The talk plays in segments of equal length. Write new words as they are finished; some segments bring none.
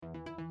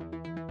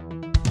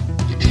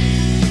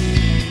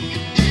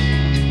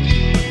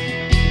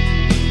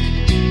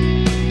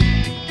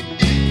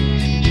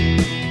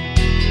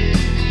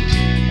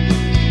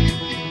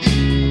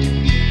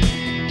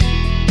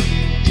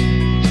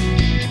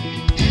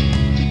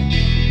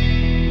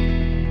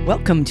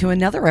Welcome to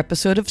another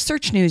episode of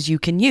Search News You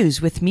Can Use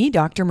with me,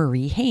 Dr.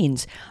 Marie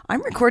Haynes.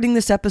 I'm recording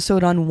this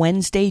episode on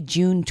Wednesday,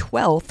 June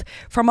 12th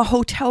from a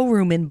hotel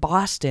room in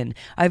Boston.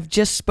 I've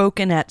just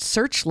spoken at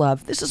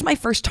SearchLove. This is my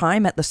first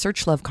time at the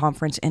SearchLove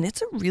conference, and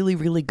it's a really,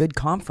 really good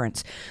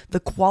conference. The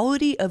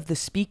quality of the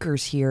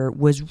speakers here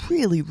was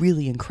really,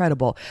 really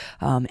incredible.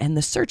 And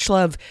the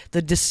SearchLove,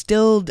 the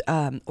distilled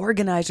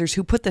organizers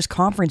who put this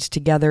conference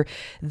together,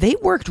 they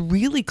worked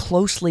really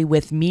closely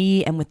with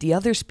me and with the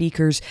other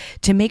speakers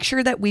to make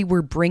sure that we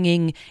were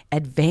bringing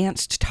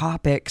advanced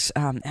topics.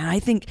 And I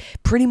think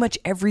pretty much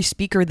every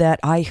speaker that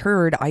I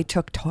heard, I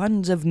took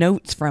tons of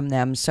notes from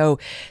them. So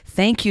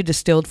thank you,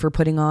 Distilled, for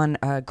putting on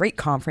a great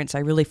conference. I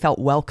really felt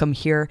welcome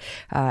here.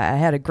 I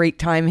had a great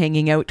time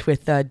hanging out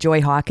with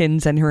Joy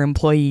Hawkins and her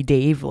employee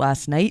Dave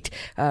last night.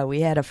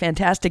 We had a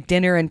fantastic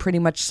dinner and pretty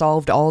much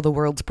solved all the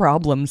world's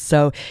problems.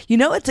 So,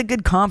 it's a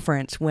good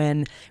conference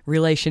when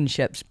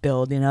relationships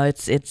build.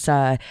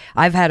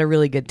 I've had a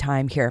really good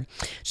time here.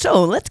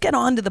 So let's get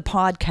on to the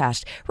podcast.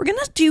 We're going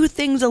to do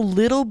things a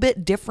little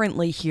bit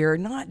differently here,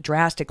 not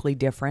drastically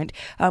different,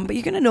 but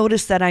you're going to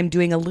notice that I'm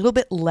doing a little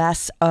bit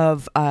less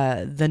of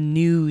the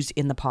news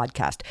in the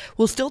podcast.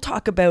 We'll still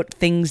talk about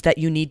things that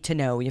you need to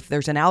know. If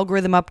there's an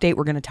algorithm update,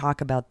 we're going to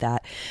talk about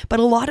that. But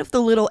a lot of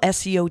the little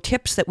SEO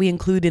tips that we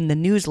include in the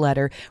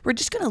newsletter, we're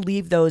just going to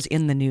leave those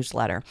in the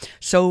newsletter.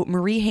 So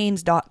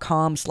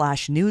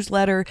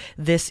mariehaynes.com/newsletter.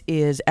 This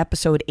is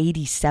episode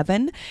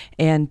 87,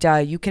 and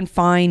you can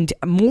find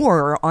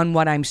more on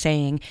what I'm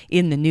saying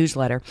in the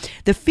newsletter.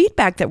 The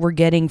feedback that we're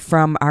getting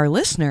from our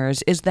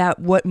listeners is that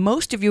what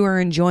most of you are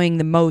enjoying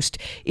the most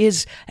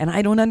is, and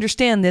I don't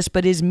understand this,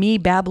 but is me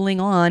babbling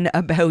on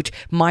about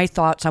my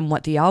thoughts on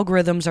what the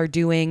algorithms are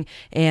doing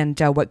and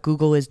what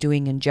Google is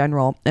doing in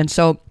general. And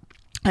so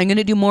I'm going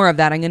to do more of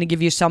that. I'm going to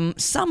give you some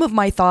of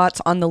my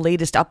thoughts on the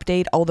latest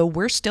update, although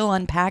we're still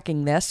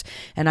unpacking this,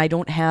 and I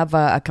don't have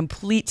a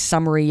complete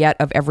summary yet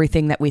of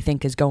everything that we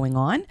think is going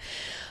on.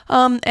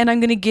 And I'm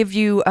going to give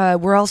you,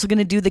 we're also going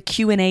to do the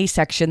Q&A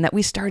section that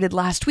we started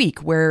last week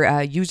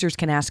where users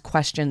can ask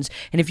questions.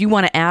 And if you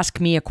want to ask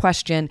me a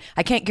question,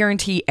 I can't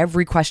guarantee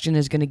every question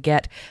is going to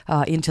get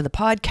into the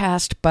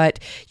podcast, but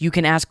you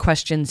can ask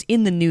questions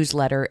in the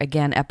newsletter.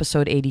 Again,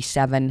 episode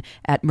 87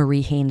 at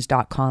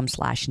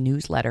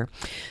mariehaynes.com/newsletter.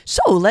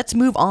 So let's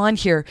move on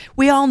here.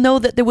 We all know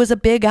that there was a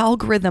big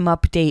algorithm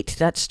update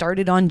that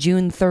started on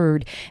June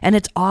 3rd, and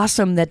it's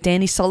awesome that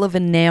Danny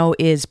Sullivan now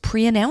is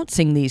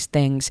pre-announcing these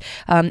things.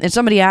 And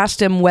somebody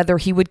asked him whether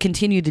he would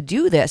continue to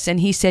do this,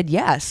 and he said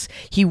yes,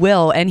 he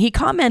will. And he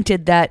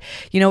commented that,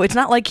 it's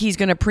not like he's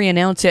going to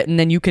pre-announce it and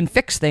then you can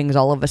fix things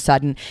all of a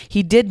sudden.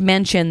 He did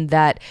mention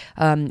that,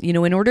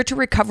 in order to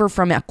recover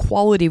from a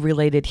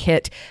quality-related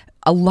hit,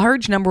 a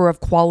large number of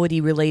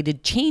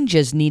quality-related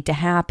changes need to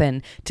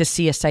happen to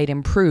see a site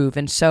improve.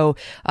 And so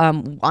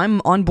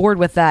I'm on board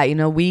with that.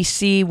 We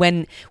see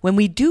when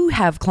we do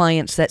have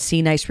clients that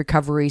see nice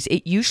recoveries,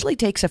 it usually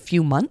takes a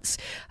few months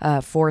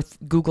for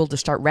Google to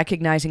start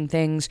recognizing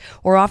things,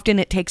 or often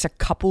it takes a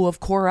couple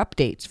of core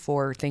updates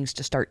for things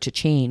to start to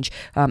change.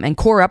 And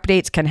core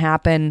updates can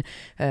happen,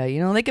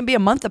 they can be a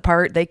month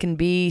apart, they can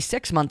be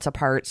 6 months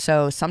apart.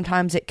 So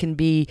sometimes it can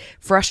be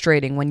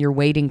frustrating when you're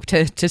waiting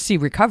to see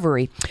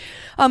recovery.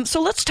 So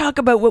let's talk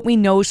about what we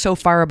know so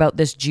far about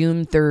this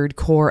June 3rd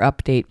core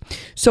update.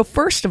 So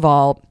first of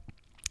all,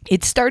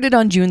 it started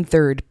on June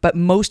 3rd, but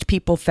most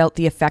people felt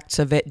the effects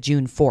of it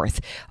June 4th.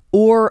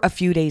 Or a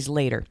few days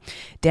later.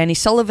 Danny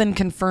Sullivan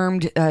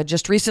confirmed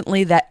just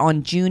recently that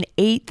on June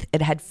 8th,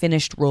 it had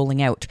finished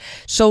rolling out.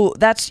 So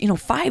that's,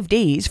 5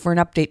 days for an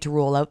update to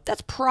roll out.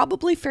 That's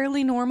probably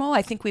fairly normal.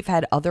 I think we've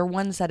had other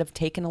ones that have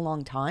taken a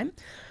long time.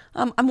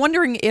 I'm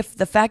wondering if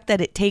the fact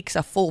that it takes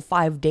a full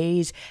 5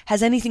 days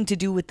has anything to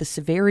do with the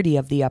severity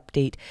of the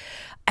update.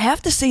 I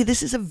have to say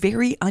this is a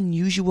very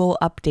unusual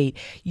update.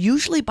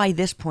 Usually by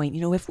this point,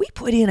 if we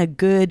put in a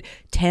good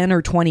 10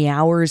 or 20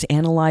 hours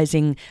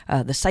analyzing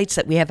the sites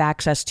that we have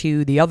access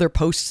to, the other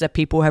posts that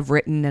people have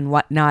written and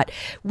whatnot,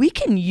 we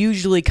can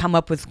usually come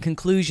up with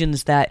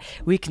conclusions that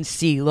we can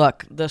see,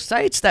 look, the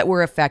sites that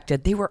were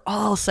affected, they were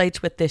all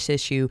sites with this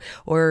issue,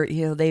 or,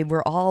 they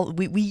were all,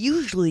 we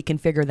usually can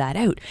figure that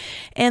out.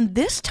 And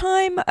this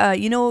time,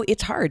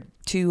 it's hard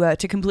to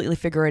completely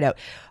figure it out.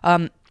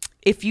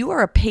 If you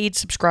are a paid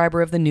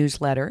subscriber of the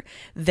newsletter,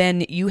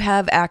 then you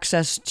have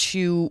access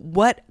to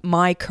what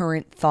my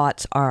current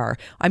thoughts are.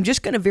 I'm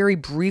just going to very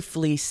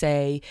briefly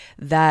say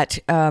that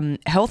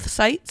health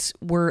sites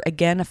were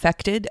again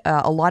affected.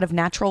 A lot of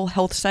natural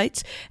health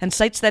sites and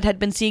sites that had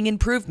been seeing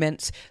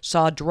improvements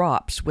saw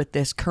drops with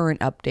this current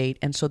update.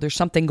 And so there's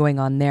something going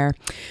on there.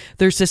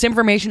 There's this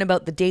information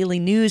about the daily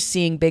news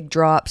seeing big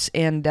drops,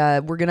 and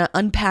we're going to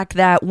unpack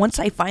that once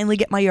I finally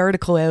get my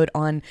article out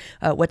on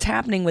what's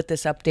happening with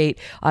this update.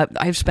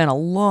 I've spent a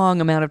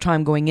long amount of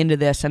time going into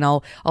this, and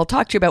I'll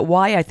talk to you about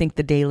why I think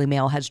the Daily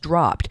Mail has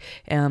dropped.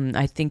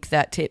 I think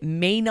that it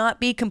may not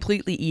be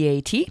completely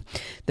EAT.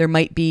 There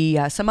might be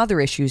some other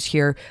issues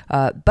here,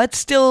 but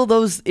still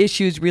those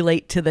issues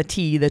relate to the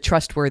T, the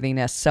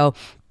trustworthiness. So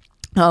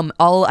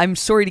I'm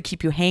sorry to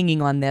keep you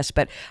hanging on this,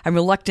 but I'm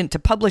reluctant to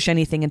publish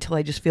anything until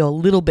I just feel a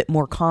little bit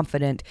more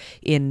confident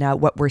in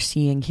what we're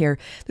seeing here.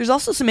 There's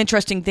also some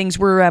interesting things.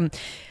 We're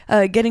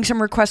getting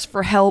some requests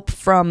for help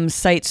from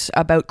sites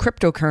about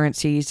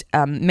cryptocurrencies.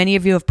 Many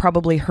of you have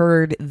probably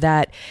heard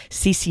that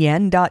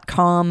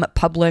ccn.com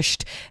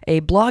published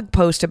a blog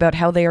post about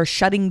how they are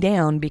shutting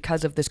down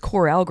because of this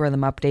core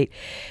algorithm update.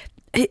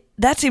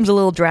 That seems a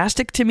little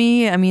drastic to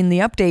me. I mean, the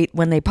update,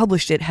 when they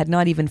published it, had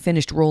not even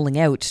finished rolling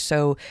out.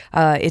 So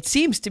it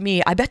seems to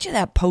me, I bet you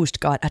that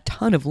post got a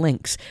ton of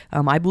links.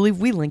 I believe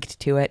we linked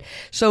to it.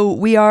 So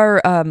we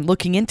are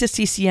looking into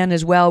CCN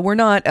as well. We're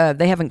not,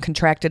 they haven't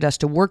contracted us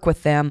to work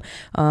with them,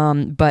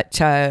 but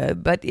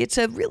it's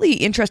a really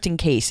interesting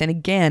case. And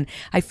again,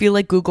 I feel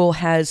like Google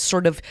has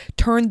sort of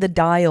turned the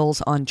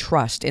dials on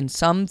trust. In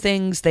some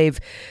things, they've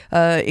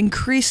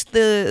increased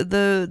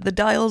the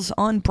dials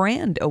on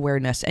brand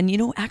awareness.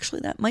 And, actually,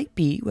 that might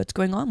be what's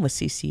going on with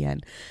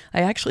CCN.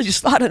 I actually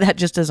just thought of that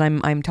just as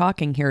I'm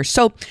talking here.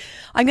 So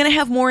I'm going to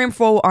have more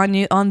info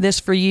on this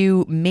for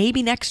you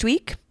maybe next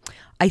week.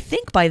 I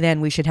think by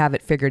then we should have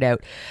it figured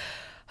out.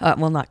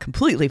 Well, not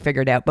completely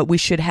figured out, but we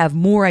should have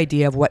more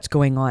idea of what's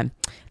going on.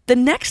 The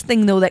next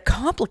thing, though, that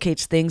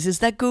complicates things is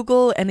that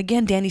Google, and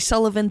again, Danny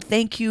Sullivan,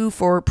 thank you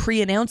for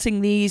pre-announcing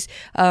these,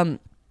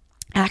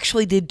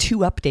 actually did 2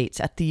 updates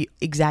at the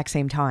exact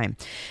same time.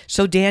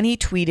 So Danny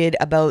tweeted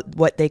about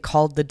what they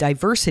called the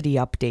diversity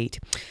update.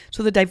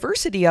 So the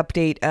diversity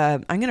update,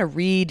 I'm going to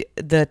read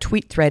the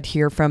tweet thread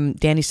here from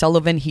Danny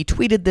Sullivan. He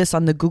tweeted this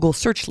on the Google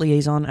Search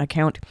Liaison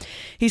account.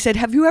 He said,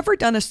 "Have you ever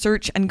done a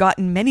search and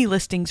gotten many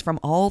listings from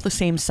all the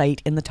same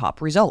site in the top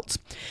results?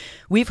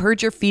 We've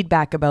heard your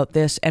feedback about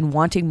this and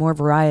wanting more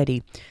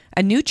variety.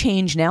 A new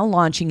change now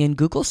launching in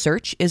Google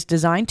Search is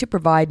designed to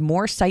provide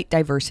more site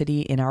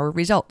diversity in our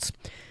results.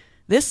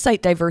 This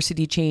site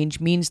diversity change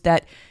means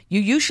that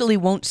you usually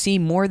won't see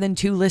more than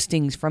 2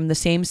 listings from the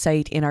same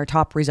site in our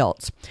top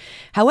results.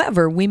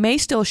 However, we may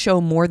still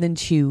show more than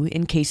 2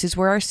 in cases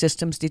where our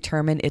systems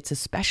determine it's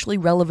especially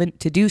relevant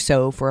to do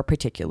so for a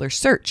particular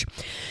search."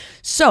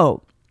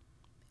 So,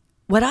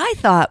 what I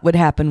thought would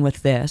happen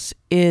with this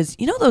is,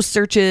 those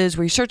searches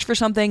where you search for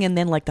something and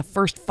then like the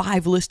first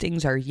 5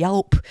 listings are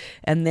Yelp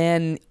and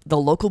then the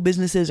local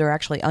businesses are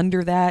actually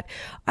under that.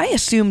 I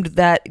assumed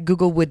that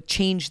Google would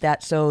change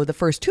that so the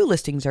first 2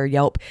 listings are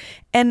Yelp.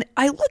 And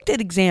I looked at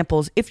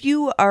examples. If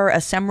you are a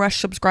SEMrush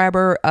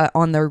subscriber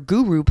on their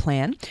Guru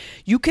plan,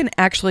 you can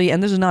actually,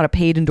 and this is not a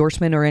paid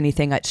endorsement or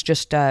anything, it's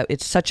just,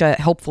 it's such a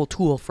helpful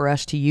tool for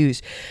us to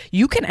use.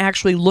 You can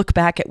actually look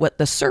back at what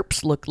the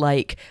SERPs look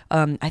like,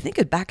 I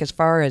think back as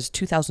far as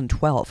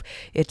 2012.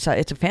 It's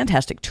a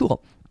fantastic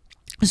tool.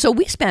 So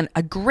we spent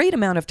a great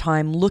amount of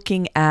time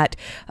looking at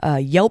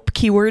Yelp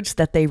keywords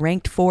that they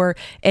ranked for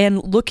and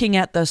looking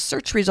at the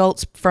search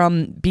results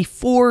from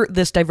before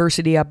this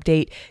diversity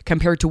update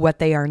compared to what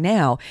they are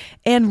now.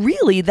 And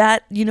really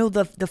that,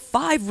 the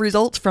 5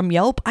 results from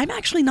Yelp, I'm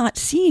actually not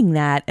seeing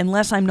that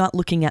unless I'm not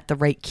looking at the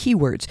right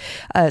keywords.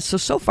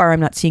 So far I'm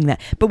not seeing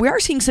that. But we are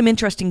seeing some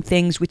interesting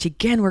things, which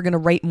again, we're going to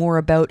write more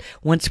about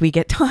once we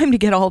get time to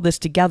get all this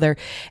together.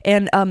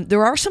 And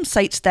there are some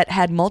sites that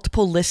had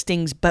multiple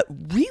listings, but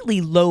really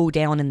low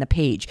down in the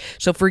page.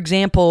 So for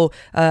example,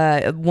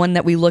 one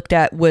that we looked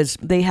at was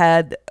they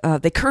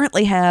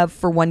currently have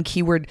for one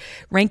keyword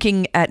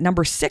ranking at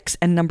number 6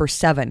 and number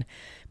 7.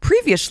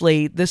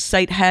 Previously, this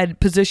site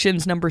had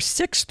positions number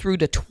 6 through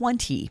to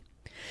 20.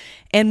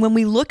 And when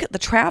we look at the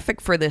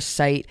traffic for this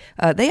site,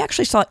 they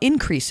actually saw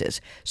increases.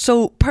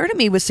 So part of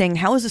me was saying,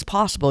 how is this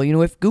possible?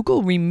 If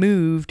Google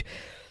removed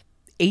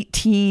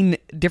 18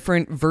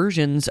 different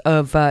versions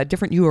of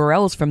different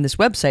URLs from this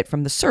website,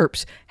 from the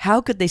SERPs, how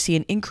could they see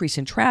an increase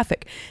in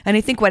traffic? And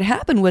I think what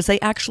happened was they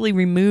actually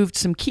removed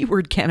some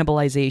keyword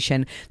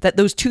cannibalization, that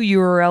those 2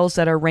 URLs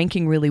that are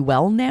ranking really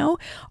well now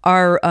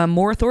are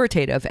more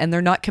authoritative and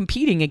they're not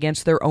competing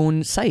against their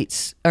own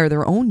sites or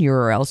their own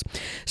URLs.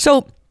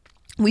 So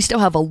we still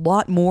have a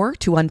lot more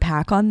to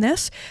unpack on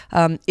this.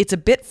 It's a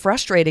bit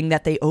frustrating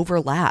that they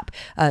overlap.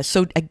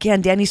 So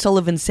again, Danny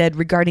Sullivan said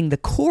regarding the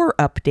core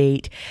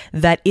update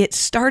that it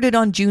started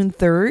on June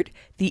 3rd.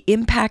 The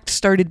impact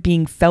started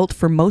being felt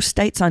for most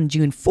sites on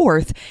June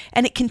 4th,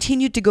 and it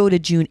continued to go to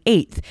June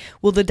 8th.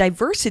 Well, the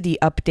diversity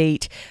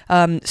update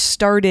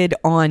started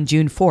on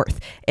June 4th,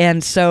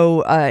 and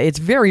so it's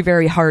very,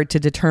 very hard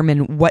to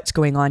determine what's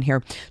going on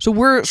here. So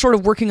we're sort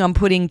of working on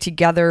putting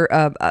together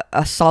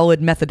a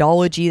solid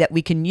methodology that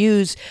we can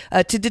use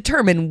to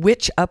determine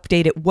which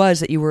update it was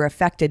that you were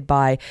affected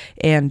by,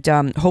 and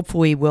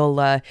hopefully we'll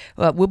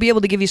be able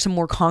to give you some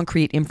more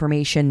concrete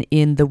information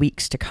in the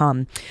weeks to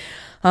come.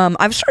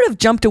 I've sort of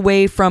jumped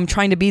away from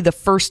trying to be the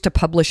first to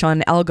publish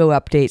on algo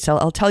updates.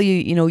 I'll tell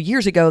you,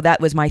 years ago,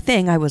 that was my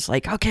thing. I was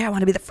like, okay, I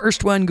want to be the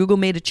first one. Google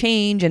made a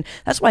change, and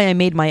that's why I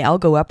made my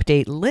algo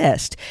update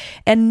list.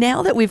 And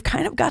now that we've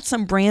kind of got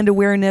some brand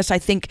awareness, I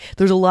think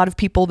there's a lot of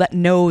people that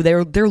know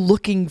they're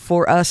looking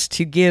for us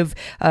to give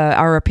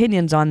our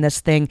opinions on this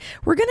thing.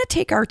 We're going to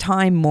take our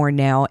time more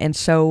now. And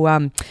so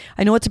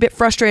I know it's a bit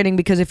frustrating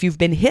because if you've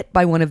been hit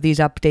by one of these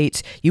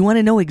updates, you want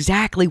to know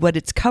exactly what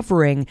it's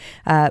covering.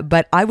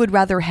 But I would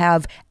rather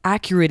have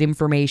accurate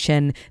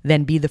information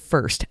than be the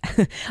first.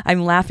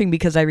 I'm laughing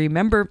because I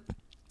remember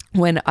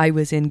when I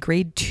was in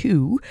grade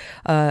 2,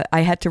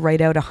 I had to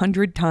write out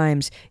 100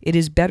 times, "It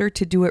is better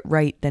to do it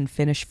right than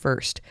finish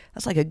first."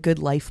 That's like a good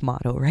life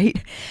motto, right?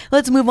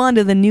 Let's move on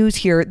to the news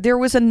here. There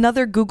was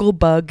another Google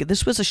bug.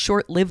 This was a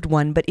short-lived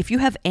one, but if you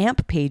have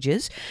AMP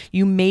pages,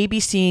 you may be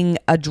seeing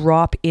a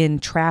drop in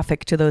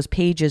traffic to those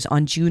pages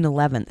on June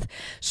 11th.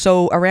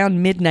 So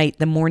around midnight,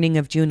 the morning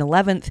of June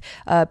 11th,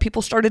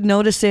 people started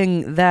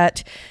noticing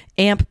that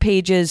AMP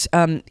pages,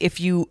 if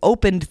you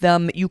opened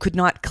them, you could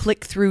not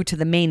click through to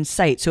the main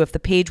site. So if the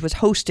page was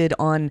hosted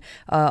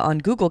on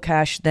Google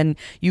Cache, then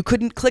you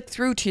couldn't click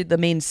through to the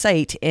main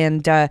site.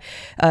 And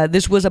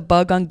this was a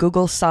bug on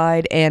Google's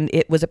side, and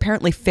it was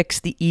apparently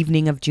fixed the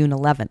evening of June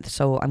 11th.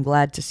 So I'm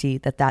glad to see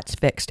that that's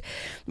fixed.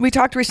 We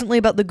talked recently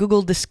about the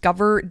Google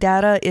Discover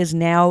data is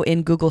now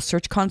in Google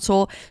Search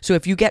Console. So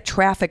if you get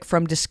traffic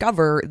from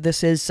Discover,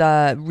 this is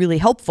really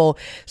helpful.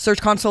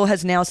 Search Console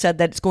has now said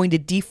that it's going to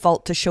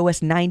default to show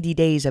us 90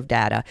 days of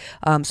data.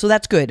 So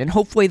that's good. And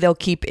hopefully they'll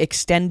keep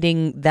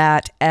extending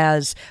that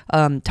as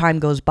time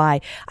goes by.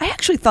 I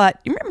actually thought,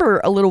 you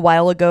remember a little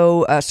while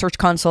ago, Search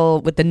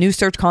Console, with the new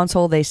Search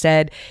Console, they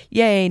said,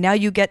 yay, now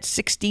you get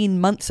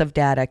 16 months of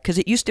data, because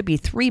it used to be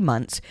 3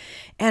 months.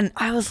 And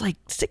I was like,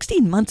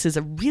 16 months is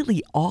a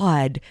really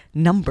odd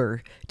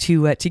number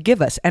to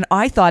give us. And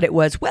I thought it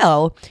was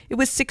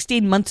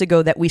 16 months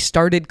ago that we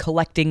started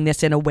collecting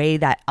this in a way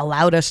that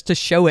allowed us to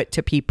show it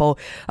to people.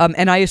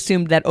 And I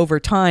assumed that over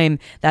time,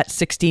 that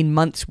 16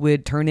 months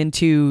would turn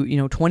into,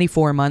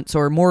 24 months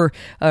or more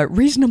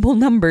reasonable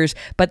numbers.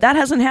 But that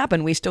hasn't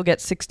happened. We still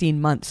get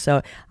 16 months.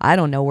 So I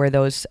don't know where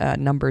those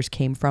numbers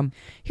came from.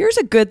 Here's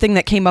a good thing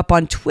that came up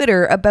on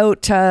Twitter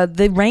about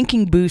the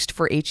ranking boost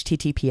for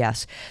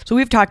HTTPS. So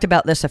we've talked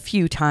about this a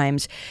few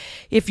times.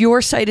 If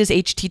your site is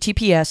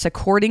HTTPS,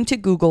 according to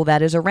Google,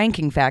 that is a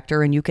ranking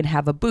factor and you can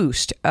have a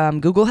boost.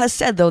 Google has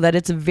said, though, that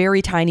it's a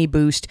very tiny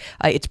boost.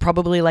 It's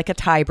probably like a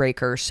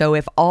tiebreaker. So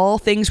if all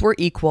things were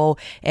equal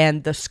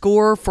and the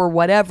score for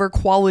whatever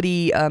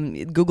quality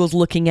Google's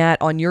looking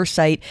at on your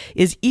site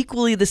is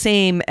equally the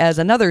same as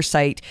another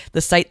site,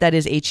 the site that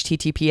is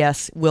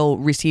HTTPS will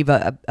receive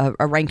a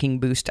ranking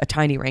boost, a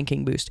tiny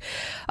ranking boost.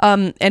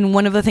 And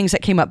one of the things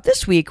that came up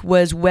this week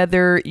was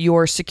whether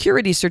your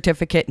security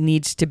certificate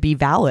needs to be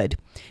valid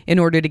in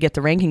order to get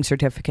the ranking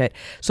certificate.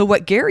 So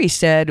what Gary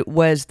said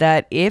was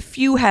that if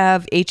you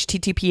have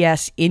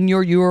HTTPS in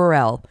your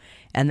URL,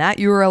 and that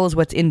URL is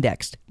what's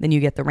indexed, then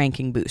you get the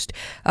ranking boost.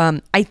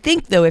 I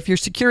think, though, if your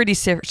security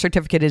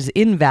certificate is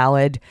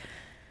invalid,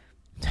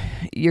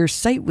 your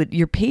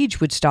page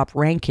would stop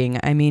ranking.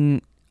 I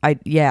mean,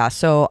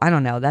 so I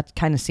don't know. That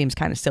kind of seems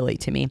kind of silly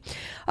to me.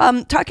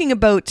 Talking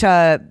about,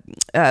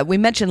 we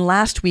mentioned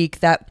last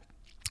week that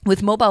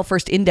with mobile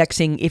first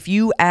indexing, if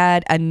you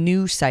add a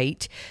new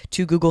site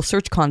to Google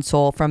Search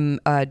Console from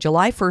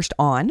July 1st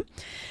on,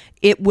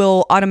 it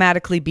will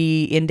automatically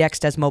be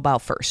indexed as mobile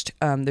first.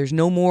 There's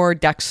no more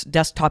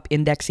desktop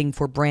indexing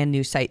for brand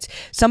new sites.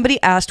 Somebody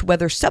asked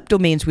whether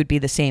subdomains would be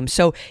the same.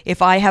 So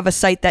if I have a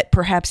site that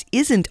perhaps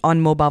isn't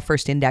on mobile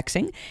first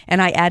indexing and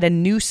I add a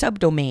new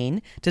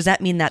subdomain, does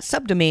that mean that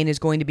subdomain is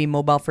going to be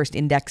mobile first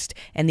indexed?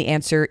 And the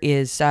answer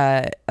is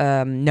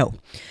no.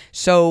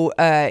 So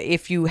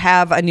if you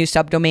have a new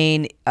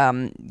subdomain,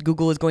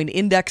 Google is going to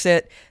index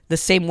it the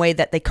same way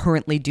that they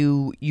currently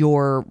do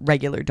your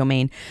regular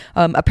domain.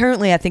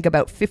 Apparently, I think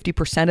about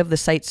 50% of the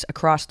sites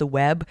across the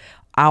web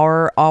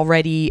are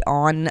already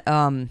on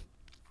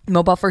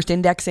mobile first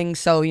indexing.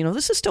 So,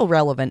 this is still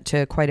relevant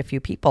to quite a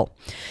few people.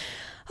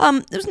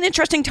 There was an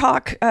interesting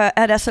talk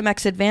at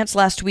SMX Advanced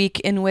last week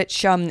in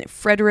which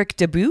Frederick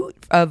Debout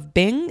of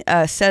Bing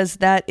says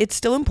that it's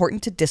still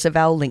important to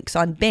disavow links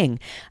on Bing.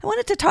 I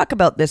wanted to talk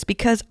about this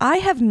because I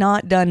have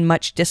not done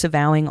much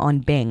disavowing on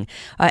Bing,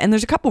 and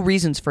there's a couple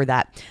reasons for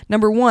that.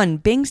 Number one,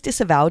 Bing's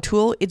disavow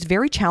tool, it's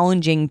very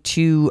challenging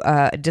to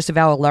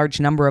disavow a large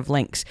number of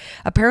links.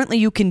 Apparently,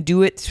 you can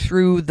do it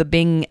through the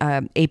Bing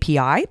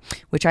API,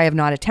 which I have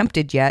not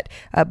attempted yet,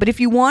 but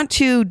if you want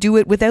to do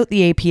it without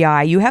the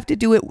API, you have to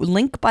do it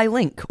link by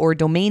link or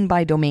domain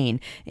by domain.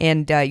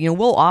 And,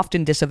 we'll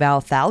often disavow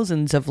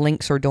thousands of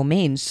links or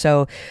domains.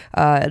 So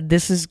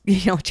this is,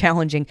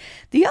 challenging.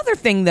 The other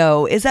thing,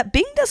 though, is that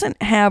Bing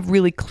doesn't have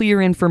really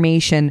clear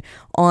information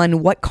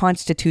on what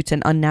constitutes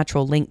an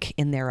unnatural link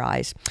in their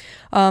eyes.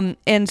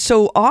 And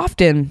so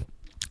often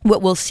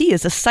what we'll see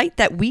is a site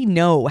that we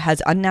know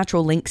has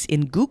unnatural links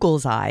in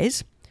Google's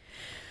eyes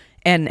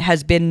and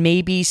has been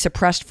maybe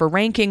suppressed for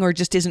ranking or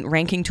just isn't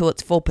ranking to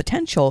its full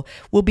potential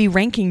will be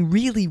ranking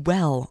really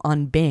well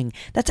on Bing.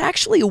 That's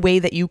actually a way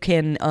that you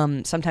can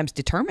sometimes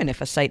determine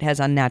if a site has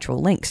unnatural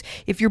links.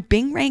 If your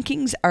Bing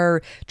rankings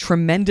are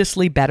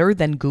tremendously better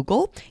than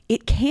Google,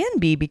 it can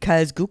be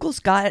because Google's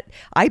got,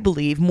 I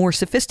believe, more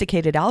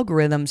sophisticated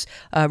algorithms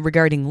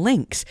regarding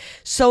links.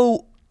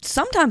 So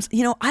sometimes,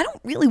 I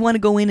don't really want to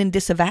go in and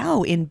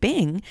disavow in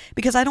Bing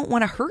because I don't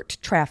want to hurt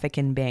traffic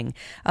in Bing.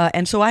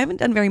 And so I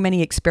haven't done very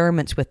many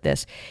experiments with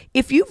this.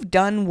 If you've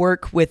done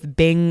work with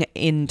Bing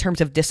in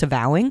terms of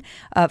disavowing,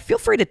 feel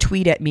free to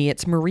tweet at me.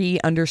 It's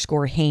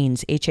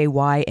Marie_Haynes,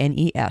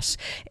 Haynes.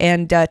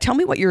 And tell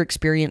me what your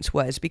experience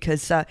was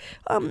because,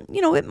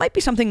 it might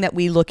be something that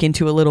we look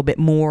into a little bit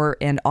more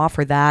and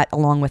offer that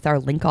along with our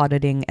link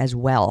auditing as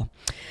well.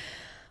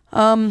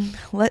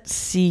 Let's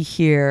see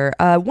here.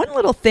 One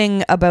little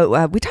thing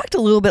about, we talked a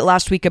little bit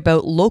last week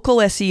about local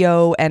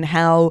SEO and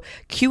how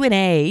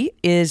Q&A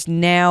is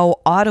now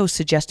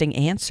auto-suggesting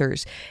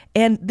answers.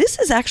 And this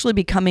is actually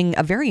becoming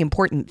a very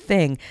important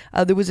thing.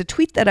 There was a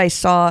tweet that I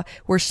saw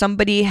where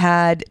somebody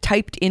had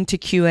typed into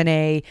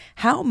Q&A,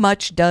 how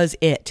much does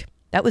it?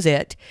 That was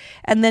it.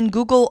 And then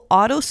Google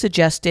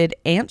auto-suggested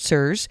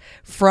answers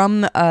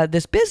from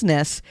this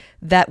business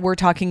that were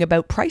talking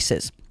about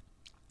prices.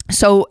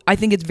 So I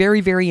think it's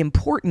very, very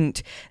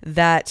important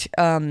that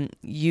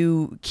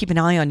you keep an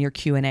eye on your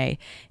Q&A.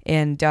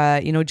 And,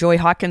 Joy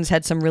Hawkins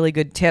had some really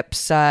good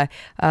tips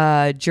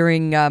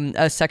during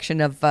a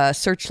section of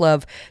Search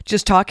Love,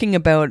 just talking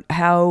about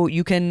how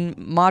you can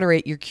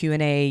moderate your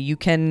Q&A. You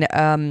can...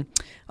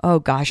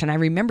 and I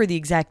remember the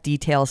exact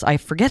details. I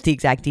forget the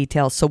exact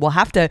details, so we'll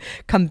have to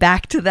come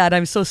back to that.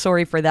 I'm so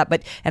sorry for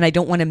that, and I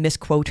don't want to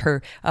misquote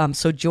her.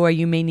 So Joy,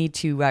 you may need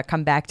to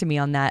come back to me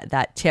on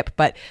that tip.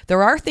 But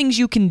there are things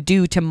you can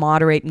do to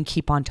moderate and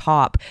keep on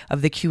top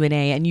of the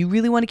Q&A, and you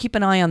really want to keep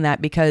an eye on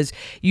that because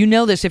you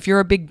know this. If you're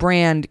a big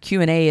brand,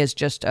 Q&A is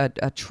just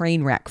a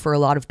train wreck for a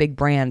lot of big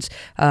brands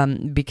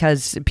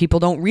because people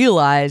don't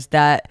realize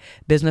that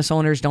business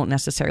owners don't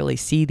necessarily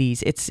see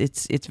these.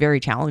 It's very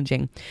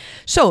challenging.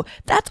 So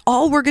that's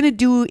all we're going to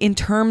do in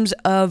terms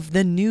of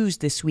the news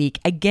this week.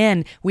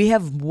 Again, we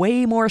have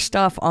way more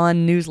stuff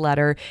on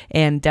newsletter,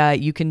 and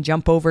you can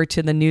jump over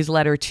to the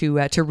newsletter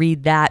to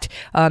read that.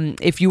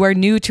 If you are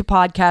new to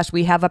podcast,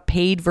 we have a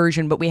paid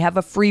version, but we have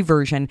a free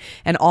version,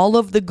 and all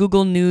of the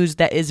Google news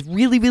that is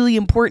really, really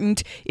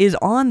important is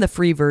on the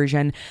free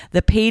version.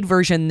 The paid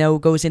version, though,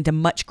 goes into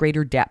much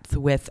greater depth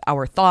with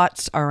our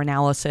thoughts, our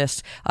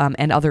analysis,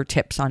 and other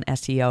tips on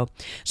SEO.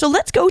 So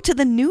let's go to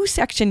the news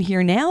section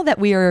here now that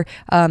we are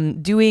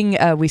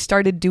we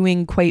started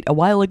doing quite a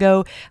while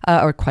ago.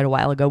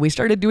 We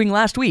started doing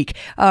last week,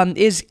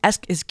 is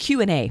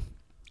Q&A.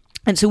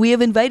 And so we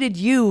have invited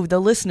you, the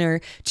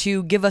listener,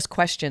 to give us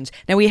questions.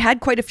 Now, we had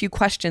quite a few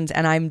questions,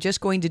 and I'm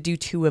just going to do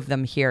 2 of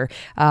them here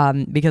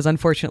because,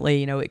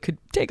 unfortunately, it could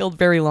take a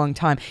very long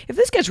time. If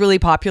this gets really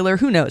popular,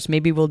 who knows?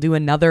 Maybe we'll do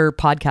another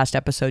podcast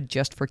episode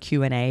just for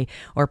Q&A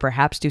or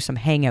perhaps do some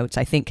Hangouts.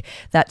 I think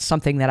that's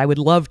something that I would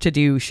love to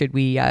do should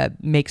we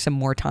make some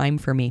more time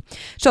for me.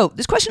 So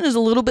this question is a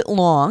little bit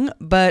long,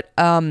 but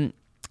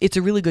it's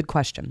a really good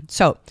question.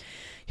 So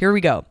here we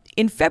go.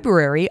 In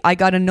February, I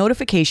got a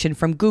notification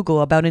from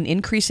Google about an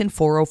increase in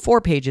 404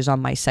 pages on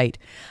my site.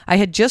 I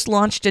had just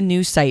launched a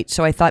new site,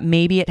 so I thought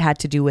maybe it had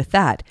to do with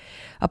that.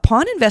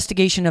 Upon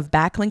investigation of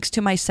backlinks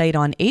to my site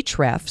on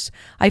Ahrefs,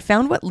 I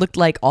found what looked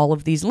like all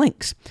of these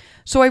links.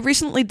 So I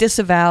recently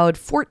disavowed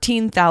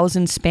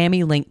 14,000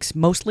 spammy links,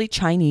 mostly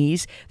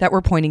Chinese, that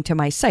were pointing to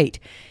my site.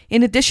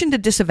 In addition to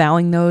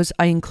disavowing those,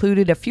 I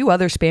included a few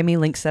other spammy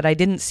links that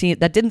didn't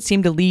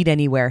seem to lead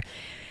anywhere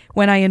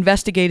when I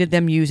investigated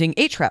them using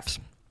Ahrefs.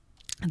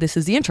 This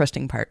is the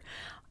interesting part.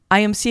 I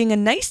am seeing a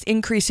nice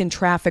increase in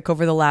traffic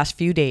over the last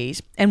few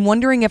days and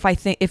wondering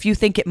if you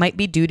think it might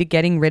be due to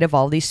getting rid of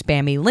all these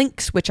spammy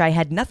links, which I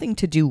had nothing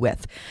to do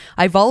with.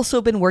 I've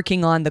also been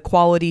working on the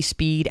quality,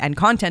 speed, and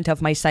content of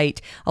my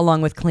site,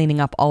 along with cleaning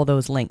up all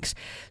those links.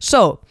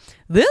 So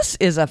this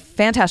is a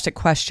fantastic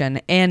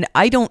question, and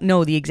I don't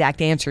know the exact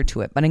answer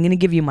to it, but I'm going to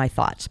give you my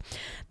thoughts.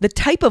 The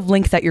type of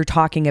link that you're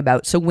talking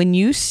about, so when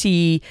you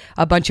see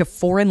a bunch of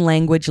foreign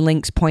language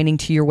links pointing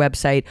to your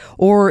website,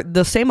 or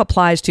the same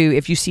applies to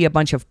if you see a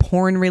bunch of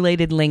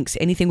porn-related links,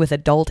 anything with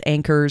adult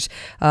anchors.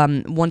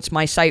 Once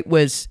my site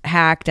was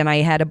hacked and I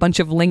had a bunch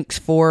of links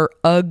for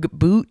UGG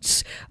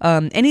boots,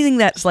 anything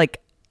that's like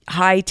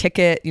high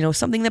ticket,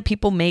 something that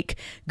people make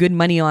good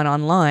money on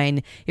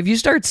online. If you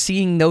start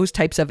seeing those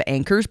types of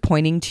anchors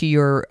pointing to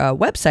your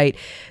website,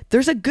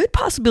 there's a good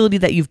possibility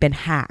that you've been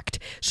hacked.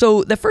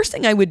 So the first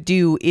thing I would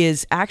do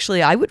is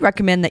I would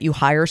recommend that you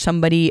hire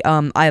somebody.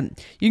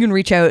 You can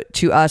reach out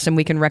to us and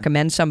we can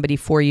recommend somebody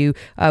for you.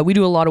 We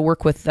do a lot of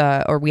work with,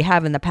 or we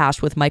have in the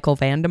past with Michael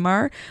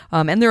Vandemar.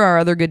 And there are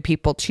other good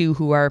people too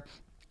who are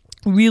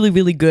really,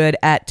 really good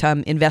at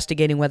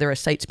investigating whether a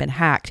site's been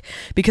hacked,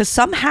 because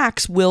some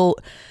hacks will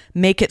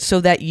make it so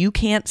that you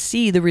can't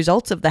see the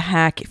results of the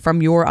hack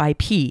from your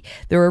IP.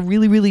 There are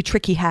really, really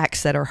tricky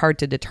hacks that are hard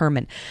to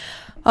determine.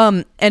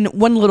 And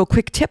one little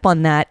quick tip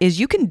on that is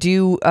you can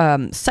do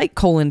site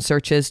colon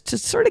searches to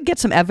sort of get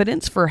some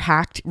evidence for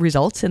hacked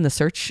results in the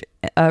search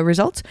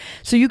results.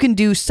 So you can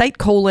do site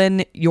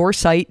colon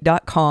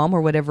yoursite.com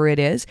or whatever it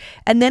is,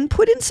 and then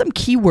put in some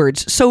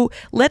keywords. So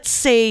let's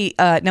say,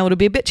 now it'll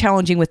be a bit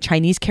challenging with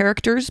Chinese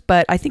characters,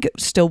 but I think it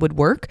still would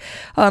work.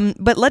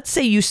 But let's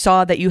say you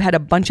saw that you had a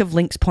bunch of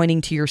links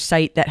pointing to your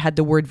site that had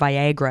the word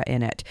Viagra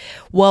in it.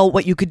 Well,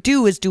 what you could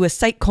do is do a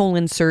site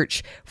colon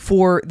search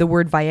for the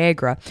word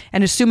Viagra.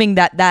 And assuming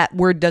that that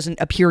word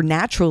doesn't appear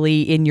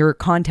naturally in your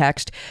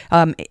context,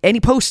 any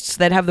posts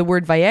that have the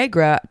word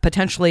Viagra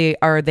potentially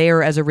are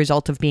there as a result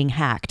of being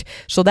hacked.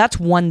 So that's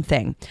one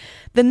thing.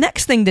 The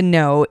next thing to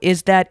know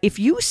is that if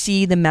you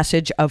see the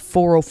message of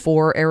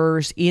 404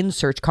 errors in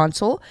Search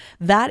Console,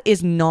 that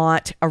is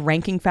not a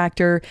ranking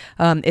factor.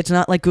 It's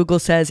not like Google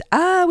says,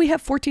 we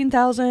have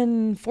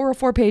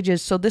 14,404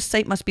 pages, so this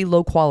site must be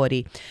low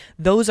quality.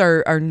 Those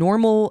are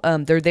normal.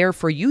 They're there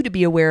for you to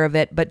be aware of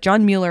it. But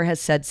John Mueller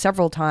has said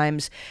several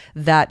times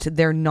that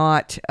they're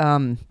not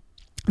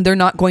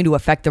going to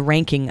affect the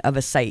ranking of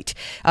a site.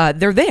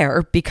 They're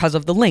there because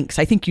of the links.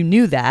 I think you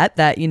knew that,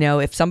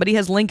 if somebody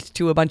has linked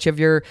to a bunch of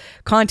your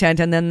content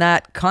and then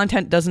that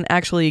content doesn't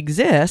actually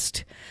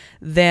exist,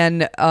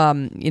 then,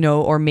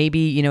 or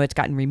maybe, it's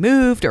gotten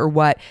removed or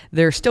what,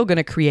 they're still going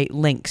to create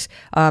links.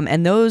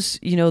 And those,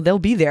 they'll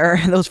be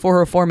there, those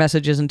 404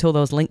 messages until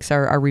those links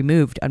are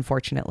removed,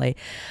 unfortunately.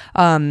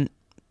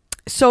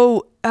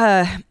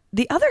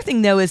 The other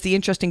thing, though, is the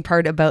interesting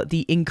part about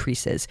the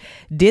increases.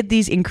 Did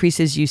these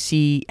increases you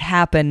see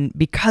happen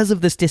because of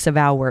this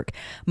disavow work?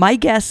 My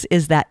guess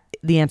is that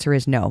the answer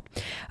is no.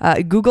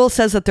 Google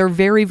says that they're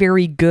very,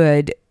 very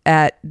good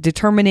at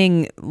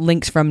determining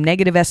links from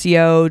negative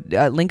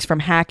SEO, links from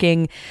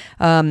hacking.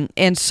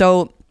 And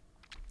so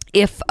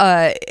if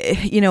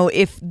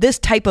this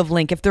type of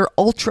link, if they're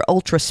ultra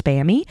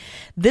spammy,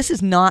 this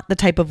is not the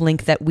type of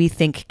link that we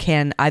think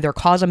can either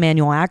cause a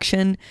manual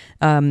action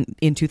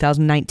in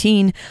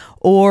 2019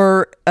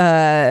 or,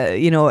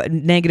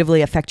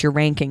 negatively affect your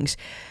rankings.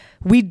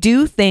 We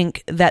do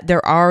think that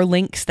there are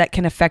links that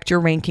can affect your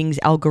rankings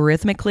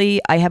algorithmically.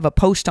 I have a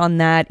post on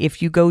that.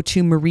 If you go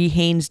to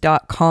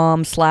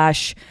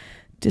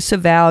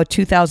mariehaynes.com/disavow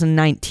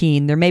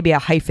 2019. There may be a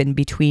hyphen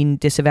between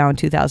disavow and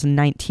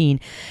 2019.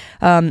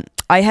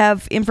 I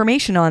have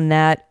information on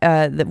that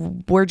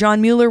where John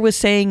Mueller was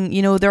saying,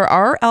 there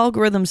are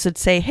algorithms that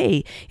say,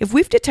 hey, if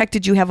we've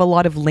detected you have a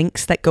lot of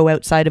links that go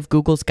outside of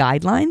Google's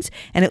guidelines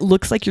and it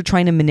looks like you're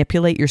trying to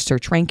manipulate your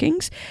search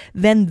rankings,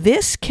 then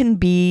this can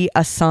be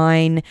a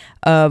sign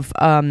of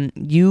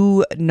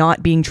you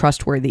not being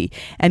trustworthy.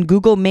 And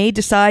Google may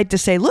decide to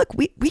say, look,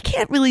 we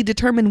can't really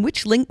determine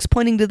which links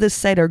pointing to this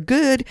site are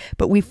good,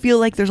 but we feel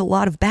like there's a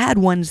lot of bad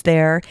ones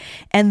there.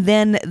 And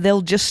then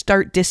they'll just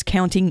start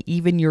discounting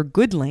even your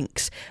good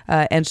links.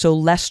 And so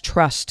less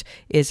trust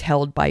is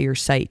held by your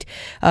site.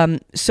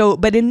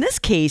 But in this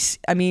case,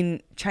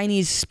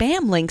 Chinese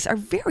spam links are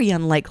very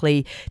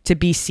unlikely to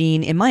be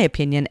seen, in my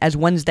opinion, as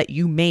ones that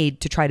you made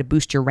to try to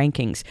boost your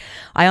rankings.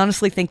 I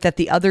honestly think that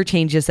the other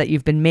changes that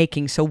you've been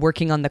making, so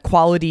working on the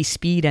quality,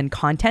 speed, and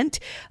content,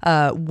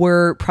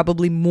 were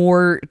probably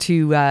more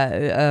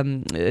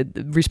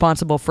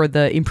responsible for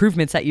the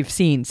improvements that you've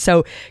seen.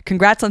 So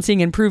congrats on seeing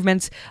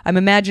improvements. I'm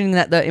imagining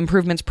that the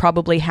improvements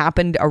probably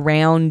happened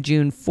around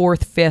June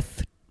 4th,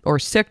 5th, or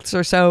 6th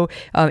or so.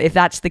 If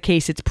that's the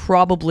case, it's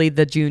probably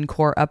the June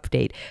core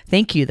update.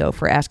 Thank you, though,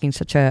 for asking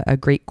such a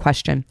great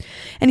question.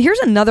 And here's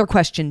another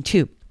question,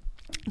 too.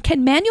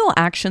 Can manual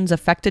actions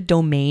affect a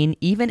domain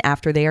even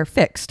after they are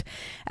fixed?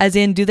 As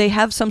in, do they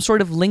have some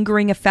sort of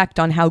lingering effect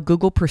on how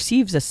Google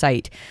perceives a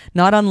site?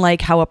 Not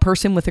unlike how a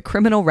person with a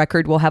criminal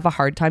record will have a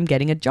hard time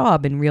getting a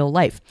job in real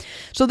life.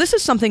 So this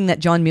is something that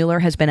John Mueller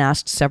has been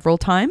asked several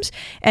times.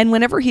 And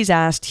whenever he's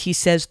asked, he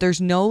says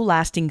there's no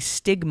lasting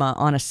stigma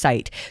on a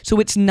site.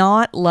 So it's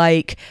not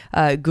like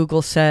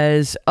Google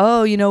says,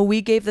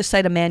 we gave the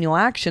site a manual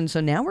action, so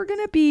now we're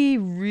going to be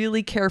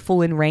really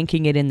careful in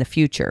ranking it in the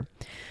future.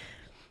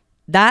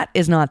 That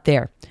is not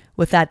there.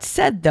 With that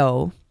said,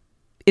 though,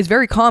 it's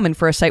very common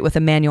for a site with a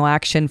manual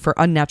action for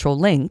unnatural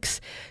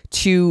links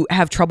to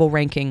have trouble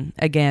ranking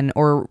again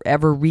or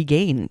ever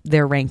regain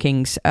their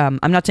rankings.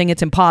 I'm not saying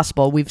it's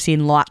impossible. We've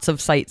seen lots of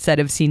sites that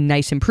have seen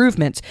nice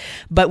improvements.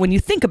 But when you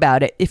think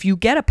about it, if you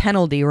get a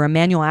penalty or a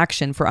manual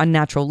action for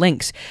unnatural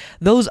links,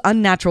 those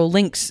unnatural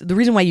links, the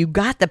reason why you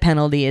got the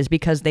penalty is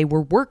because they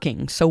were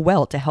working so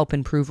well to help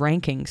improve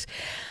rankings.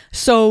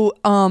 So,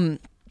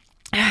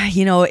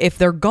 if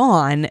they're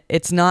gone,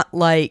 it's not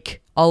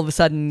like all of a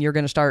sudden you're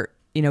going to start,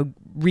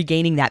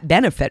 regaining that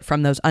benefit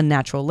from those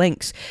unnatural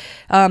links.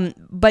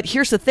 But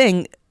here's the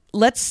thing.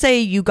 Let's say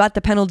you got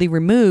the penalty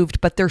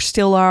removed, but there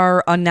still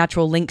are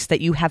unnatural links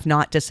that you have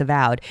not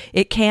disavowed.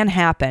 It can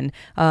happen.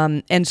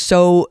 And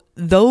so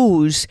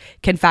those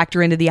can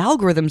factor into the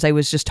algorithms I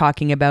was just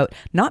talking about,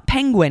 not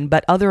Penguin,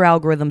 but other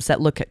algorithms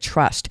that look at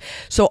trust.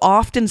 So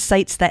often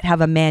sites that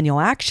have a manual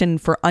action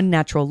for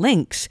unnatural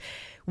links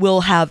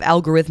will have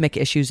algorithmic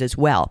issues as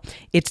well.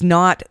 It's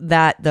not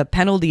that the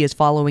penalty is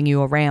following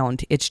you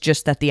around. It's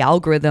just that the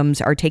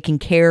algorithms are taking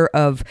care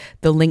of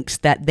the links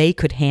that they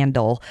could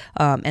handle,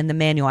 and the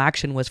manual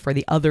action was for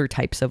the other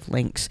types of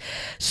links.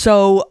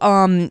 So,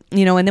 and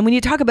then when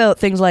you talk about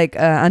things like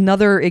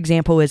another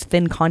example is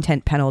thin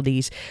content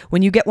penalties.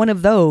 When you get one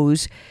of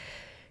those,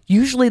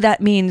 usually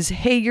that means,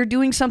 hey, you're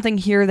doing something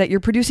here that you're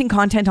producing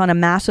content on a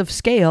massive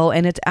scale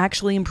and it's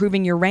actually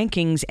improving your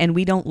rankings and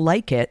we don't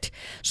like it.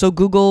 So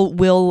Google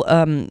will,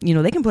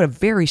 they can put a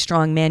very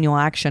strong manual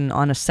action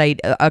on a site.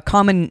 A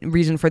common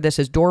reason for this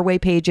is doorway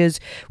pages.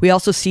 We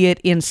also see it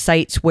in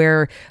sites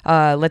where,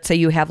 let's say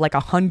you have like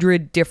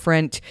 100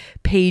 different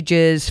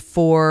pages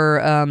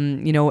for,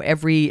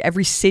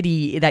 every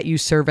city that you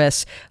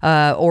service,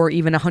 or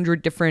even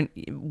 100 different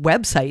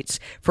websites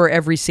for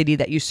every city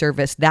that you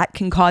service. That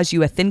can cause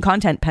you a thin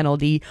content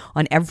penalty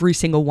on every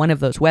single one of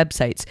those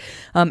websites.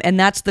 And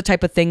that's the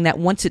type of thing that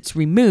once it's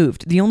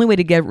removed, the only way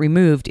to get it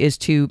removed is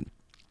to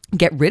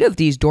get rid of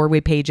these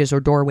doorway pages or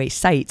doorway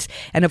sites.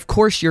 And of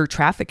course, your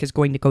traffic is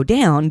going to go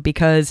down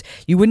because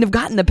you wouldn't have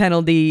gotten the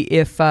penalty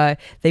if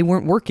they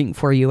weren't working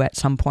for you at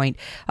some point.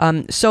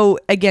 So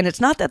again,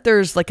 it's not that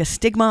there's like a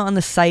stigma on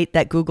the site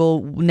that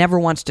Google never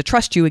wants to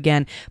trust you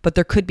again, but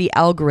there could be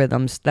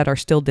algorithms that are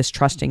still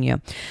distrusting you.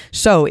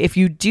 So if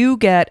you do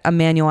get a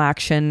manual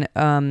action,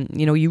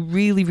 you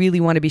really, really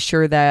want to be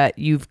sure that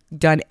you've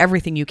done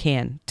everything you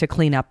can to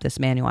clean up this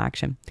manual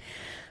action.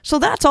 So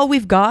that's all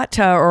we've got,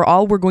 or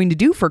all we're going to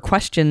do for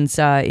questions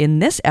in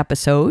this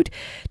episode.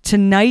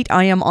 Tonight,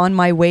 I am on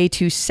my way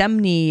to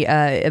Semney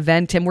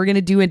event, and we're going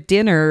to do a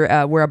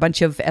dinner where a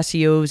bunch of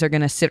SEOs are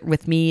going to sit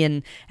with me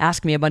and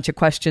ask me a bunch of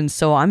questions.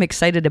 So I'm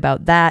excited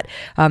about that.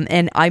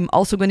 And I'm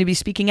also going to be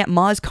speaking at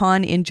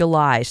MozCon in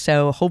July.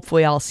 So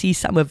hopefully I'll see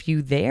some of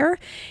you there.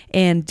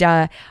 And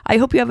I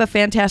hope you have a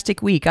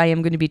fantastic week. I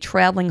am going to be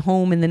traveling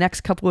home in the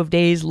next couple of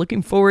days,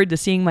 looking forward to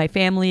seeing my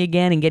family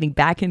again and getting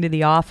back into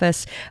the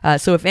office.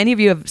 So if any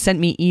of you have sent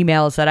me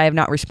emails that I have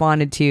not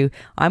responded to,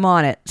 I'm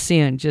on it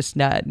soon, just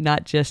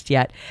not just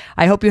yet.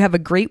 I hope you have a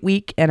great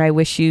week, and I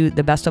wish you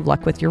the best of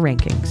luck with your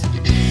rankings.